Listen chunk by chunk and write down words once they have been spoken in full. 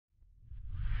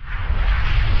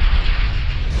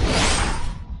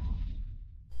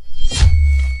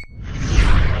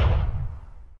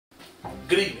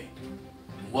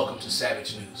Welcome to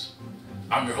Savage News.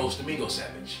 I'm your host, Domingo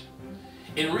Savage.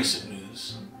 In recent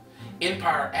news,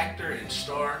 Empire actor and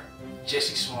star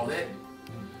Jussie Smollett,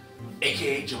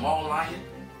 aka Jamal Lyon,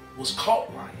 was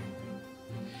caught lying.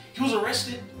 He was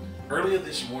arrested earlier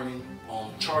this morning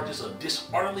on charges of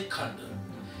disorderly conduct.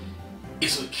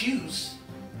 It's accused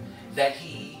that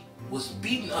he was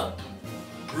beaten up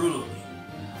brutally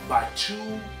by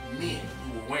two men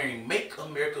who were wearing Make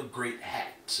America Great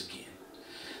hats again.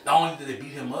 Not only did they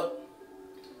beat him up,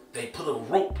 they put a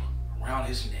rope around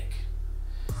his neck.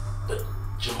 But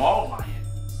Jamal Lyon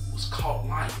was caught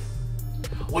lying.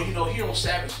 Well, you know, here on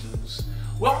Savage News,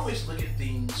 we always look at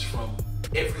things from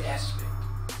every aspect.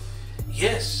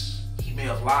 Yes, he may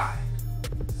have lied,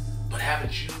 but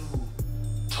haven't you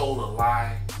told a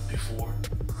lie before?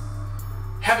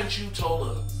 Haven't you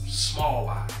told a small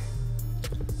lie,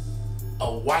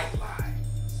 a white lie?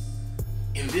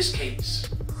 In this case,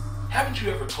 haven't you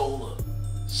ever told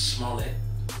a Smollett?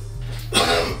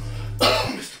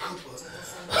 Mr. Cooper.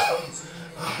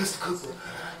 Mr. Cooper.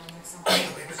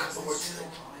 Baby Cooper works today.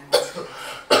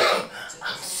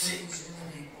 I'm sick.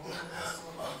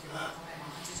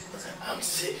 I'm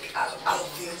sick. I don't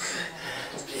feel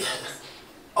good.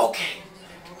 Yeah. Okay.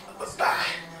 Bye.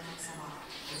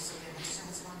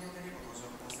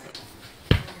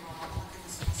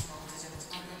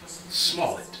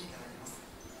 Smollett.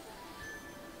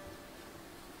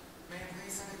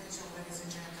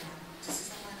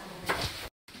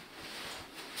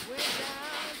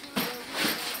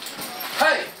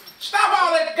 Hey, stop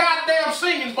all that goddamn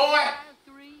singing, boy.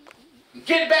 And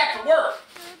get back to work.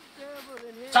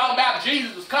 Talking about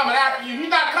Jesus is coming after you. He's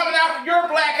not coming after your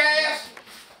black ass.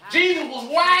 Jesus was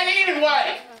white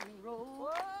anyway.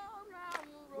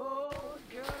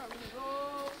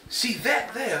 See,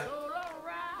 that there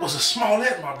was a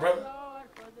Smollett, my brother.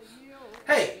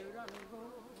 Hey,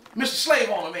 Mr. Slave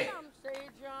Owner Man,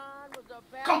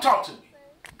 come talk to me.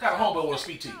 Got a homeboy want to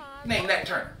speak to you. Name that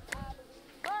Turner.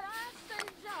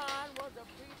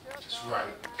 That's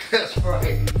right. That's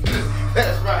right.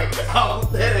 That's right. I was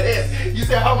dead ahead. You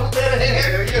said I was dead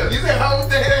ahead. Yeah. You said I was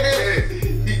dead ahead.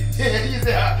 Yeah, you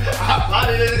said I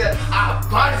body that nigga. I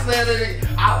body slam that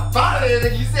nigga. I body that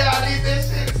nigga. You said I need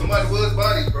that shit. Somebody was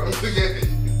body, bro.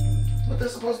 What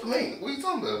that's supposed to mean? What are you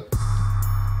talking about?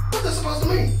 What that's supposed to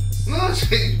mean? No,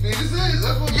 shit, this is.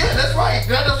 That's what. Yeah, that's right.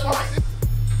 That's right.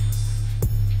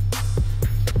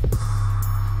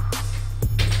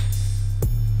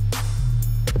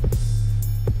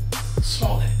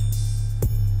 Smollett.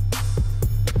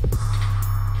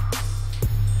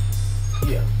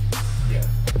 Yeah.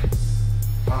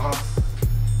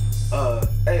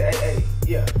 Hey,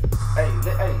 yeah. Hey,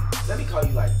 let me call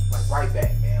you like right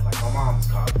back, man. Like my mom is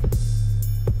calling.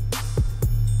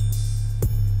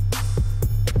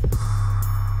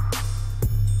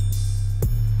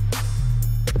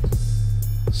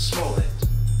 Smollett.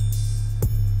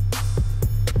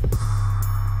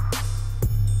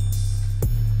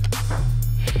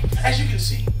 As you can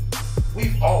see,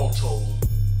 we've all told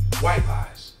white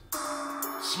lies,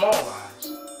 small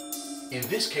lies, in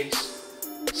this case,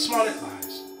 Smollett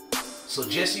lies. So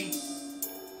Jussie,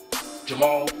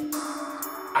 Jamal,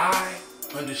 I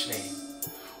understand.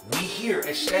 We here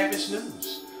at Savage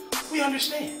News, we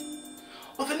understand.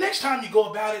 Well, the next time you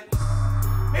go about it,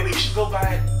 maybe you should go by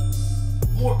it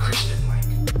more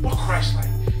Christian-like, more Christ-like.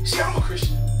 See, I'm a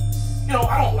Christian. You know,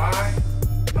 I don't lie,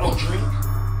 I don't drink,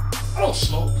 I don't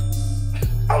smoke,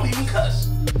 I don't even cuss.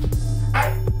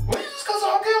 Well, you just cuss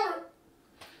on camera.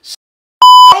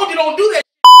 I told you don't do that,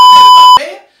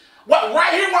 man. What,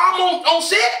 right here while I'm on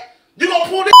set? You gonna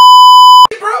pull this,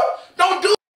 bro? Don't do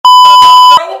it,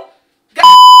 bro.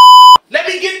 God, let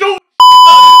me get through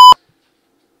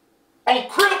on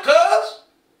crib, cuz.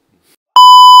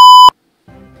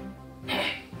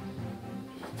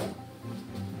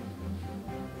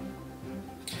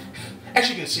 As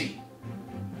you can see,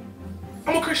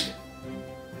 I'm a Christian.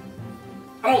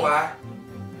 I don't lie,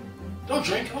 don't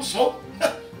drink, I don't smoke,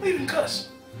 I don't even cuss.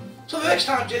 So the next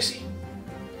time, Jussie,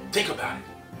 think about it.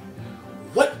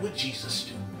 What would Jesus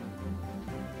do?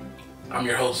 I'm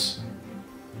your host.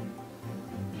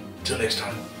 Till next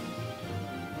time.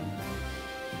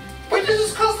 But you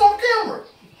just cussed on camera.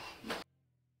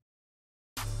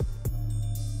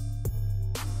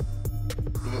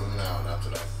 No, not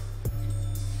today.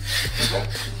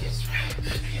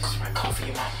 Yes, right. Coffee,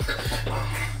 your mom.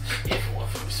 If it weren't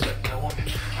for respecting that woman,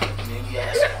 then you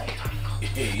asked a long time ago.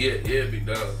 Yeah, big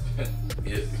dog.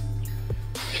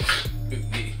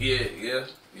 Yeah,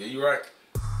 you're right.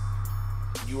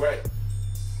 You're right.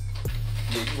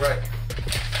 Yeah, you're right.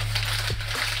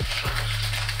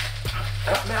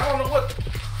 Man, I don't know what.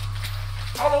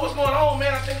 don't know what's going on,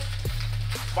 man. I think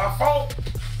my phone.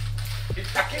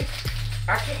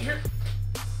 I can't hear.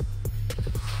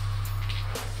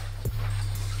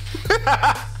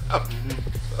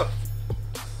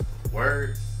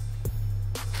 Word.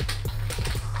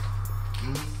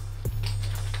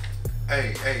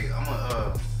 Hey, I'm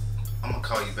gonna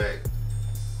call you back.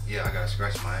 Yeah, I gotta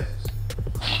scratch my ass.